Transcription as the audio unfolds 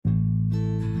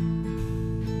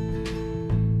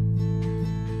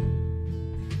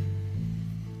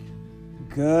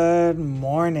Good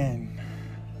morning.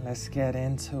 Let's get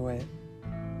into it.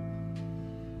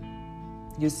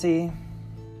 You see,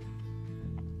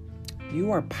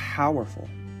 you are powerful.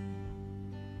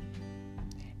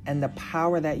 And the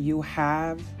power that you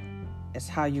have is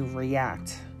how you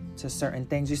react to certain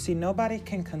things. You see, nobody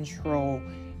can control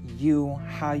you,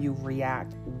 how you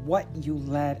react, what you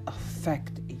let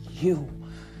affect you.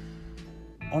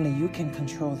 Only you can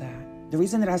control that. The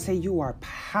reason that I say you are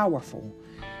powerful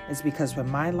is because with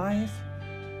my life,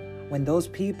 when those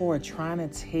people are trying to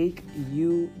take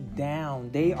you down,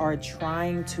 they are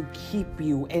trying to keep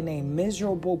you in a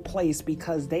miserable place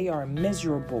because they are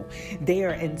miserable. They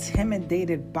are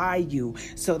intimidated by you.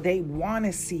 So they want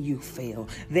to see you fail.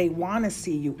 They want to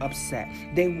see you upset.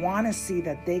 They want to see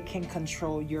that they can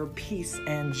control your peace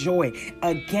and joy.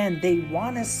 Again, they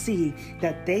want to see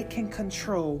that they can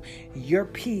control your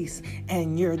peace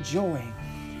and your joy.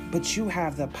 But you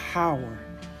have the power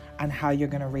on how you're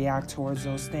going to react towards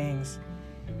those things.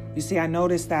 You see, I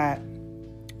noticed that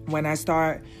when I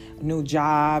start new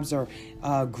jobs or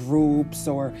groups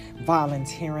or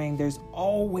volunteering, there's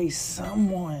always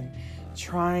someone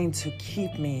trying to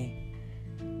keep me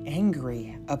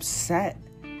angry, upset,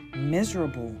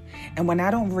 miserable. And when I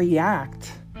don't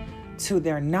react to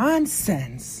their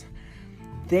nonsense,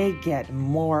 they get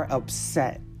more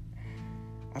upset.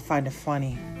 I find it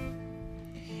funny.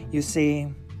 You see,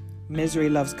 misery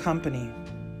loves company.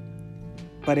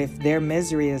 But if their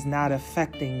misery is not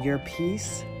affecting your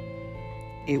peace,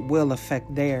 it will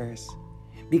affect theirs.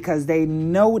 Because they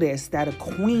notice that a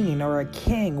queen or a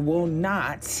king will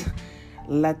not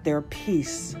let their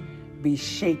peace be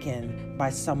shaken by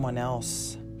someone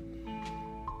else.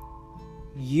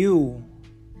 You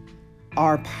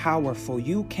are powerful.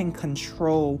 You can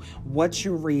control what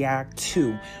you react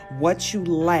to, what you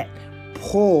let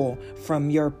pull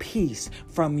from your peace,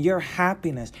 from your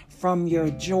happiness, from your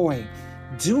joy.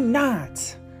 Do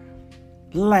not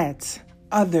let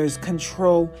others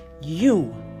control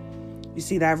you. You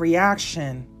see, that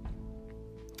reaction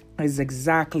is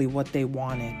exactly what they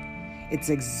wanted. It's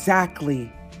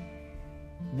exactly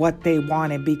what they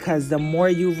wanted, because the more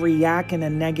you react in a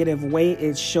negative way,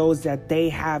 it shows that they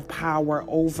have power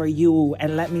over you.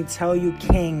 And let me tell you,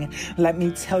 king, let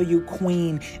me tell you,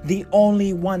 queen, the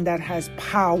only one that has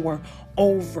power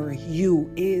over you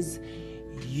is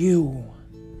you.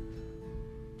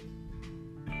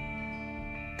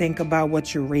 Think about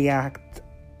what you react.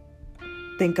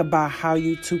 Think about how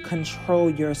you to control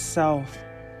yourself,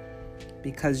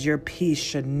 because your peace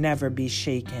should never be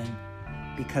shaken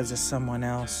because of someone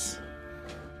else.